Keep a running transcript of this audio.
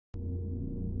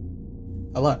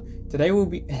Hello. Today we'll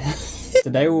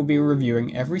be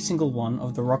reviewing every single one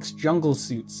of The Rock's jungle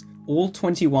suits. All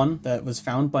 21 that was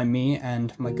found by me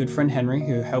and my good friend Henry,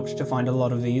 who helped to find a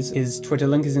lot of these. His Twitter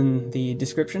link is in the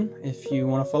description if you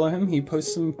want to follow him. He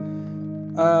posts some...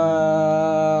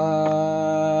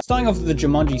 Starting off with the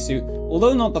Jumanji suit.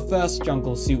 Although not the first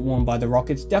jungle suit worn by The Rock,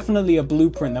 it's definitely a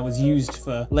blueprint that was used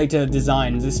for later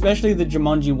designs, especially the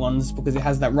Jumanji ones because it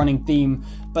has that running theme,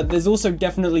 but there's also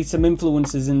definitely some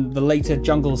influences in the later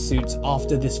jungle suits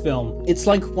after this film. It's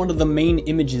like one of the main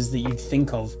images that you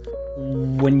think of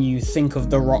when you think of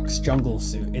The Rock's jungle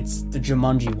suit. It's the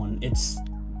Jumanji one.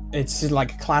 It's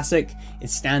like classic, it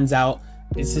stands out.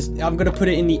 It's just, I'm gonna put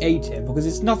it in the A tier because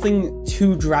it's nothing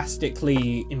too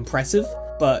drastically impressive,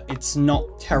 but it's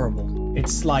not terrible.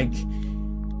 It's like,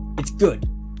 it's good.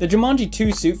 The Jumanji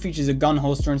 2 suit features a gun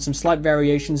holster and some slight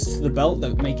variations to the belt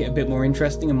that make it a bit more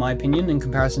interesting in my opinion in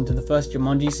comparison to the first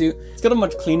Jumanji suit. It's got a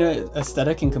much cleaner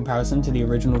aesthetic in comparison to the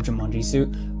original Jumanji suit,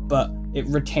 but it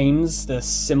retains the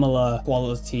similar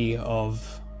quality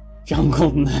of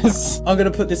jungleness. I'm gonna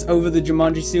put this over the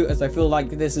Jumanji suit as I feel like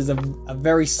this is a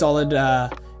very solid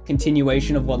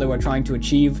continuation of what they were trying to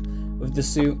achieve with the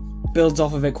suit. Builds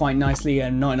off of it quite nicely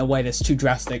and not in a way that's too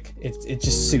drastic. It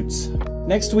just suits.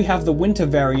 Next we have the winter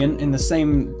variant in the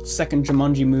same second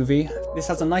Jumanji movie. This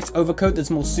has a nice overcoat that's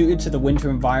more suited to the winter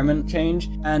environment change,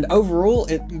 and overall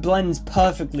it blends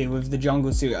perfectly with the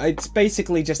jungle suit. It's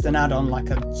basically just an add-on, like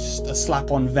a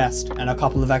slap-on vest and a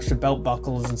couple of extra belt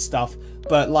buckles and stuff,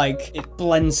 but like it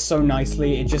blends so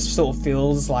nicely. It just sort of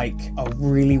feels like a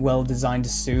really well-designed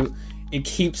suit. It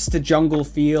keeps the jungle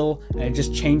feel and it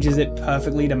just changes it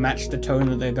perfectly to match the tone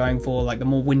that they're going for, like the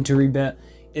more wintry bit.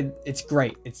 It's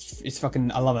great. It's fucking,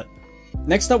 I love it.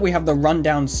 Next up we have the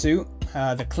rundown suit,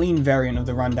 the clean variant of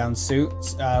the rundown suit,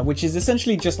 which is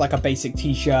essentially just like a basic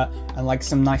t-shirt and like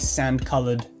some nice sand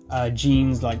colored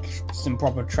jeans, like some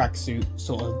proper tracksuit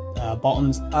sort of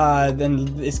bottoms.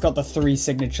 Then it's got the 3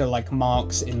 signature like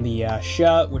marks in the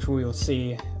shirt, which we will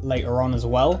see later on as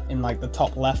well in like the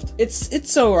top left.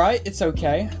 It's alright, it's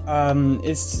okay.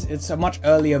 It's a much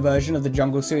earlier version of the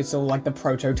jungle suit. It's all like the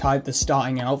prototype, the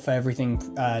starting out for everything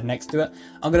next to it.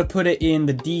 I'm gonna put it in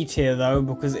the D tier though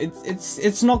because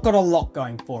it's not got a lot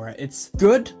going for it. It's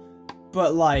good,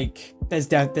 but like there's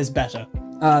better.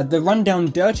 The rundown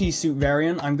dirty suit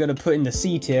variant I'm gonna put in the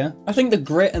C tier. I think the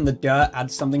grit and the dirt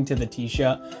adds something to the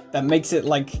t-shirt that makes it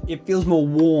like, it feels more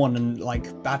worn and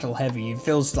like battle heavy. It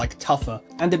feels like tougher.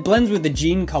 And it blends with the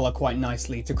jean color quite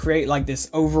nicely to create like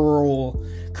this overall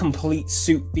complete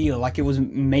suit feel, like it was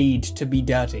made to be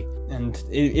dirty. And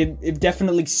it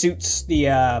definitely suits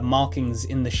the markings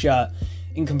in the shirt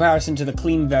in comparison to the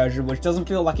clean version, which doesn't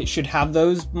feel like it should have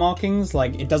those markings.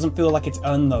 Like, it doesn't feel like it's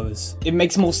earned those. It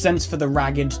makes more sense for the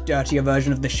ragged, dirtier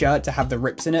version of the shirt to have the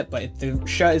rips in it, but if the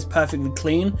shirt is perfectly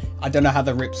clean, I don't know how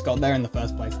the rips got there in the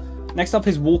first place. Next up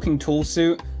is walking tall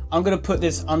suit. I'm gonna put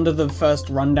this under the first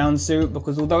rundown suit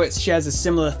because although it shares a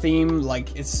similar theme,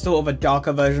 like it's sort of a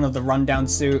darker version of the rundown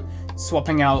suit,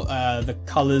 swapping out the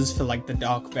colors for like the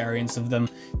dark variants of them.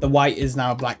 The white is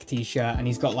now a black t-shirt and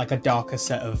he's got like a darker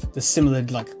set of the similar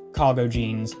like cargo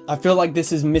jeans. I feel like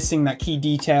this is missing that key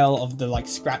detail of the like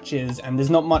scratches, and there's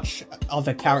not much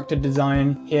other character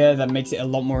design here that makes it a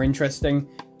lot more interesting.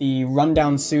 The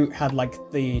rundown suit had like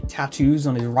the tattoos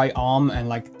on his right arm and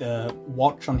like the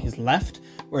watch on his left,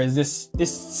 whereas this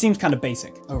seems kind of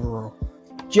basic overall.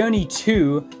 Journey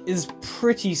 2 is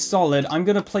pretty solid. I'm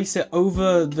gonna place it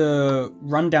over the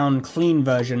rundown clean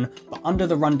version, but under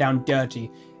the rundown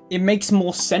dirty. It makes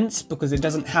more sense because it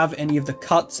doesn't have any of the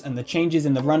cuts and the changes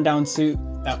in the rundown suit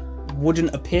that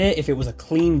wouldn't appear if it was a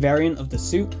clean variant of the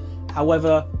suit.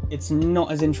 However, it's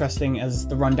not as interesting as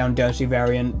the rundown dirty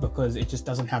variant because it just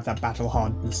doesn't have that battle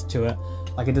hardness to it.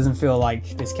 Like, it doesn't feel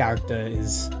like this character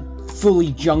is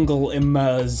fully jungle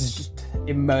emerged,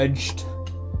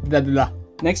 blah blah blah.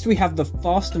 Next we have the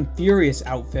Fast and Furious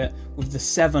outfit with the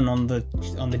 7 on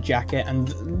the jacket, and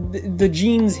the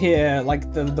jeans here,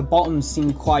 like the bottoms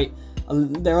seem quite,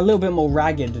 they're a little bit more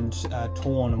ragged and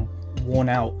torn and worn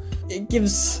out.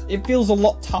 It feels a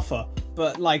lot tougher,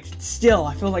 but like still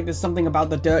I feel like there's something about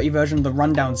the dirty version of the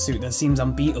rundown suit that seems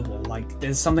unbeatable. Like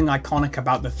there's something iconic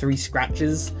about the 3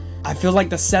 scratches. I feel like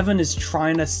the 7 is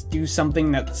trying to do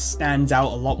something that stands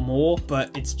out a lot more, but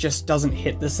it just doesn't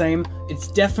hit the same. It's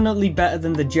definitely better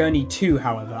than the Journey 2,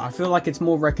 however. I feel like it's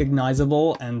more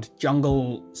recognizable and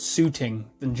jungle suiting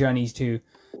than Journey 2.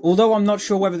 Although I'm not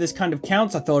sure whether this kind of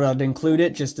counts, I thought I'd include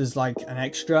it just as like an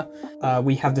extra.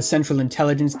 We have the Central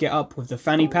Intelligence get up with the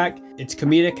fanny pack. It's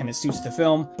comedic and it suits the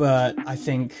film, but I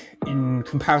think in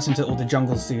comparison to all the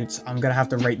jungle suits, I'm gonna have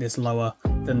to rate this lower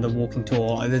than the walking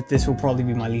tour. This will probably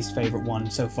be my least favorite one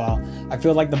so far. I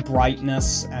feel like the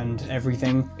brightness and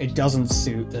everything, it doesn't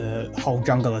suit the whole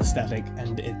jungle aesthetic,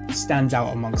 and it stands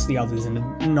out amongst the others in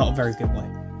not a very good way.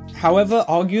 However,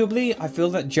 arguably, I feel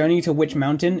that Journey to Witch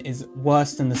Mountain is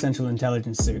worse than the Central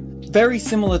Intelligence suit. Very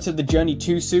similar to the Journey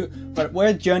 2 suit, but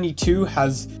where Journey 2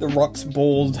 has the Rock's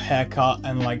bald haircut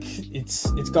and like it's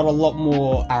got a lot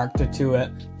more character to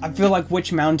it, I feel like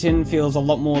Witch Mountain feels a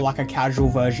lot more like a casual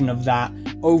version of that.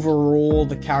 Overall,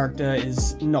 the character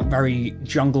is not very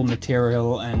jungle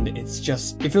material, and it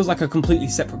feels like a completely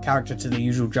separate character to the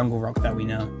usual Jungle Rock that we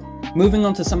know. Moving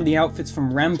on to some of the outfits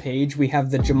from Rampage, we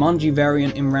have the Jumanji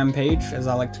variant in Rampage, as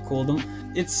I like to call them.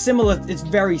 It's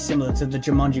very similar to the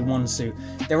Jumanji 1 suit.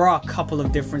 There are a couple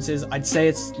of differences. I'd say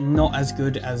it's not as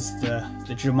good as the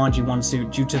Jumanji 1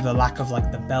 suit due to the lack of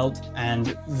like the belt,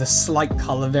 and the slight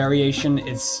color variation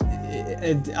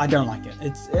I don't like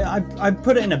it. I'd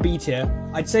put it in a B tier.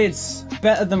 I'd say it's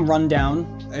better than Rundown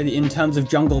in terms of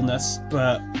jungleness,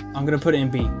 but I'm gonna put it in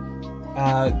B.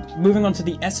 Moving on to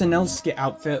the SNL skit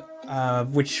outfit,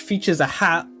 which features a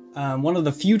hat, one of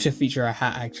the few to feature a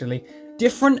hat actually.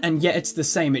 Different, and yet it's the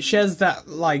same. It shares that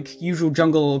like usual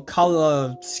jungle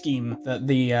color scheme that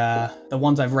the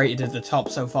ones I've rated at the top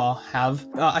so far have.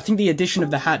 I think the addition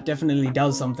of the hat definitely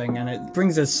does something, and it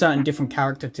brings a certain different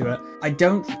character to it. I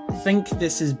don't think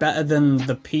this is better than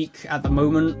the Peak at the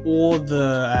moment, or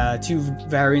the two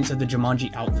variants of the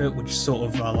Jumanji outfit, which sort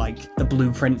of are like the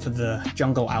blueprint for the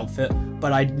jungle outfit.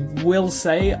 But I will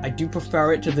say I do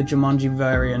prefer it to the Jumanji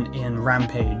variant in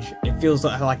Rampage. It feels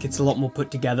like it's a lot more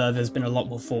put together. There's been a lot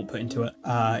more thought put into it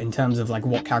in terms of like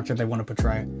what character they want to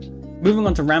portray. Moving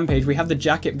on to Rampage, we have the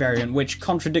jacket variant, which,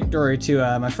 contradictory to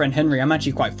my friend Henry, I'm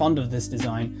actually quite fond of this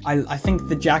design. I think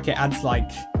the jacket adds like,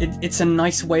 it's a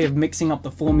nice way of mixing up the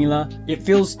formula. It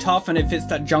feels tough and it fits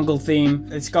that jungle theme.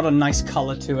 It's got a nice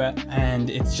color to it,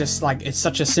 and it's just like, it's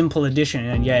such a simple addition,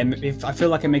 and yeah, I feel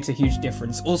like it makes a huge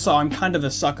difference. Also, I'm kind of a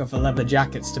sucker for leather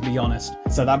jackets, to be honest,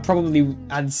 so that probably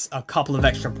adds a couple of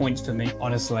extra points for me,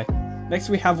 honestly. Next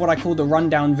we have what I call the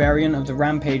Rundown variant of the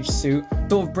Rampage suit,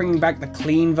 sort of bringing back the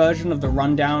clean version of the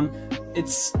Rundown.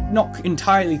 It's not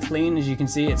entirely clean, as you can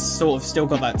see. It's sort of still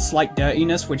got that slight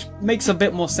dirtiness, which makes a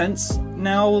bit more sense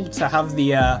now to have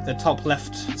the top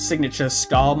left signature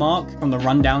scar mark from the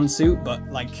Rundown suit, but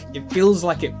like it feels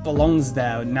like it belongs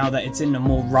there now that it's in a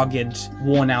more rugged,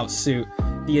 worn-out suit.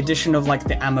 The addition of like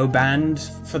the ammo band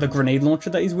for the grenade launcher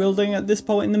that he's wielding at this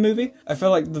point in the movie, I feel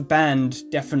like the band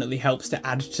definitely helps to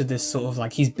add to this sort of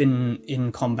like, he's been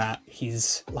in combat,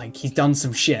 he's done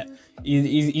some shit,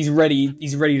 he's ready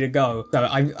to go. So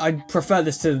I prefer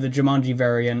this to the Jumanji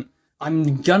variant.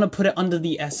 I'm gonna put it under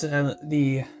the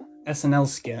SNL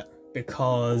skit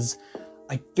because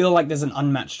I feel like there's an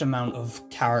unmatched amount of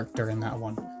character in that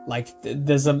one. Like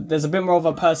there's a bit more of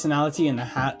a personality in the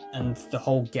hat and the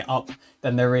whole get up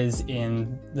than there is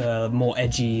in the more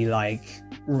edgy, like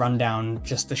Rundown,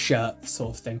 just the shirt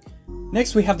sort of thing.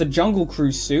 Next we have the Jungle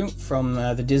Cruise suit from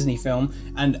the Disney film,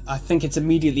 and I think it's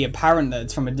immediately apparent that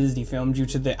it's from a Disney film due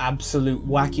to the absolute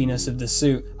wackiness of the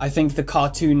suit. I think the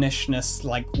cartoonishness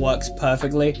like works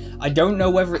perfectly. I don't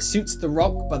know whether it suits The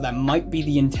Rock, but that might be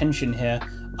the intention here.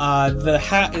 The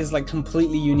hat is like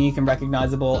completely unique and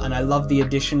recognizable, and I love the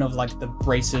addition of like the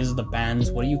braces, the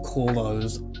bands, what do you call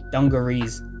those?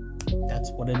 Dungarees.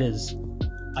 That's what it is,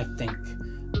 I think.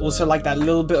 Also, like that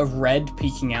little bit of red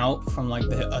peeking out from like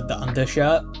the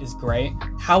undershirt is great.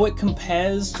 How it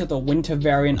compares to the winter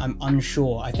variant, I'm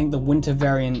unsure. I think the winter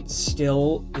variant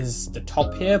still is the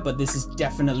top here, but this is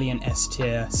definitely an S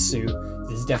tier suit.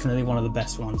 This is definitely one of the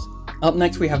best ones. Up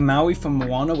next we have Maui from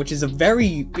Moana, which is a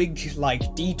very big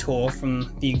like detour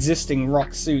from the existing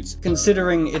Rock suits,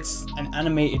 considering it's an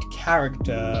animated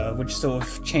character, which sort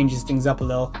of changes things up a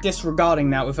little. Disregarding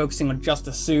that, we're focusing on just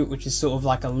a suit, which is sort of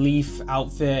like a leaf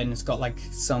outfit, and it's got like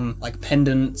some like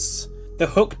pendants. The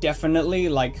hook definitely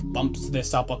like bumps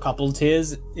this up a couple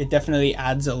tiers. It definitely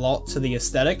adds a lot to the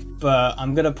aesthetic, but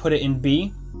I'm gonna put it in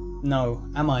B. No,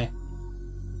 am I?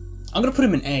 I'm gonna put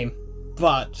him in A,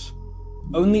 but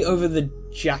only over the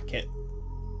jacket.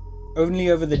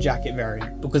 Only over the jacket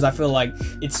variant, because I feel like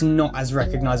it's not as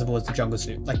recognizable as the jungle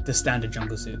suit, like the standard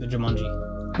jungle suit, the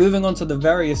Jumanji. Moving on to the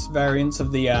various variants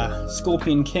of the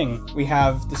Scorpion King. We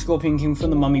have the Scorpion King from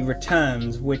The Mummy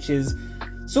Returns, which is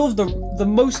sort of the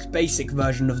most basic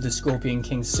version of the Scorpion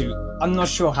King suit. I'm not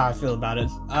sure how I feel about it.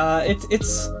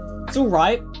 It's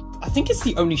alright. I think it's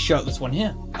the only shirtless one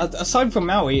here. Aside from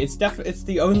Maui, it's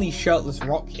the only shirtless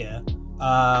Rock here.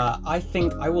 I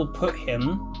think I will put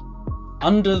him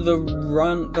under the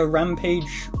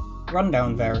Rampage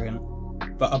Rundown variant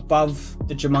but above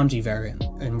the Jumanji variant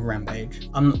in Rampage.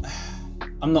 I'm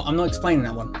not explaining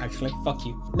that one, actually. Fuck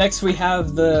you. Next we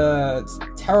have the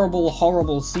terrible,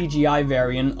 horrible CGI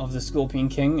variant of the Scorpion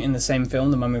King in the same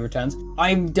film, The Mummy Returns.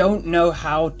 I don't know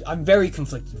how... I'm very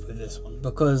conflicted with this one,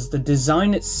 because the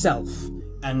design itself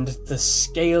and the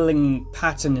scaling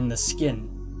pattern in the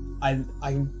skin,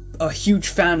 I'm a huge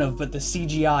fan of, but the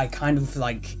CGI kind of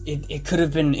like... It could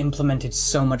have been implemented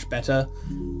so much better,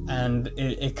 and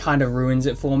it kind of ruins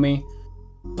it for me.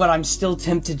 But I'm still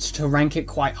tempted to rank it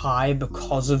quite high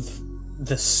because of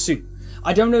the suit.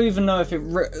 I don't even know if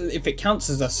it counts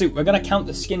as a suit. We're gonna count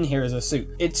the skin here as a suit.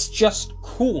 It's just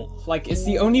cool. Like, it's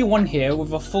the only one here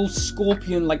with a full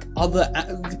scorpion, like, other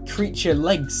creature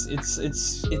legs. It's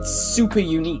super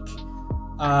unique.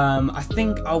 I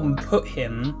think I'll put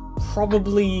him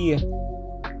probably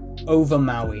over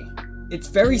Maui. It's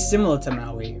very similar to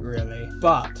Maui, really,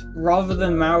 but rather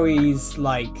than Maui's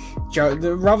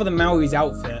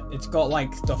outfit, it's got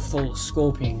like the full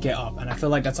scorpion get-up, and I feel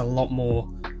like that's a lot more.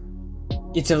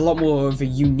 It's a lot more of a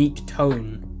unique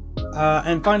tone.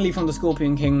 And finally, from the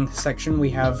Scorpion King section, we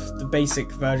have the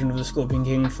basic version of the Scorpion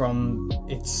King from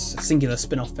its singular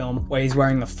spin-off film, where he's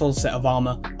wearing the full set of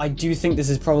armor. I do think this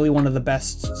is probably one of the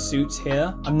best suits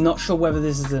here. I'm not sure whether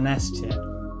this is an S tier.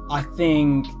 I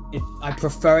think I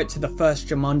prefer it to the first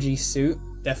Jumanji suit,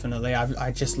 definitely.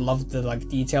 I just love the like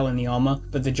detail in the armor,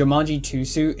 but the Jumanji 2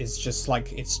 suit is just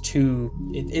like, it's too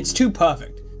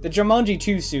perfect. The Jumanji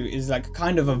 2 suit is like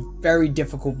kind of a very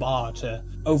difficult bar to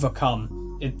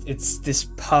overcome. It's this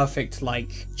perfect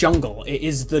like jungle. It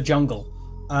is the jungle.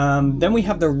 Then we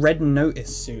have the Red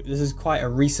Notice suit. This is quite a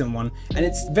recent one, and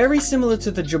it's very similar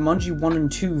to the Jumanji 1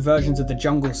 and 2 versions of the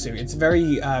jungle suit. It's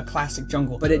very classic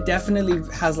jungle, but it definitely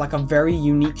has like a very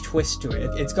unique twist to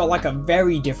it. It's got like a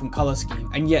very different color scheme,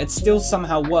 and yet it still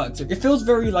somehow works. It feels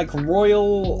very like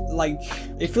royal, like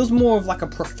it feels more of like a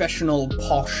professional,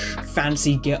 posh,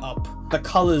 fancy get-up. The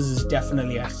colors is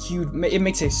definitely a huge, it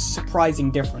makes a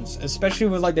surprising difference, especially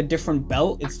with like the different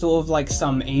belt. It's sort of like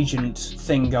some agent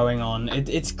thing going on.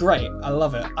 It's great, I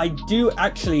love it. I do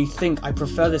actually think I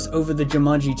prefer this over the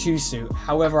Jumanji 2 suit.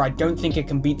 However, I don't think it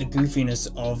can beat the goofiness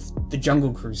of the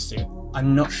Jungle Cruise suit.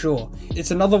 I'm not sure.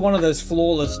 It's another one of those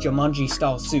flawless Jumanji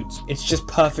style suits. It's just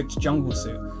perfect jungle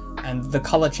suit. And the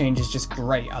color change is just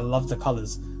great. I love the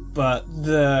colors. But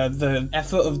the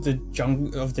effort of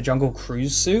the Jungle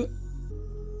Cruise suit,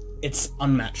 it's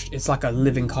unmatched. It's like a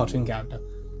living cartoon character.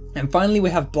 And finally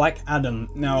we have Black Adam.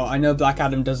 Now, I know Black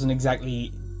Adam doesn't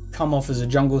exactly come off as a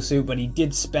jungle suit, but he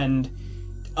did spend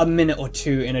a minute or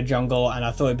two in a jungle, and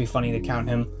I thought it'd be funny to count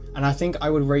him. And I think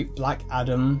I would rate Black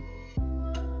Adam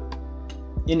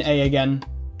in A again,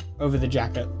 over the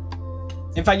jacket.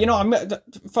 In fact, you know,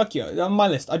 fuck you, on my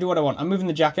list, I do what I want. I'm moving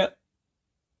the jacket.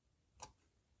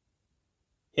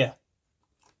 Here.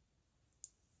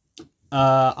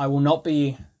 I will not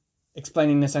be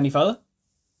explaining this any further.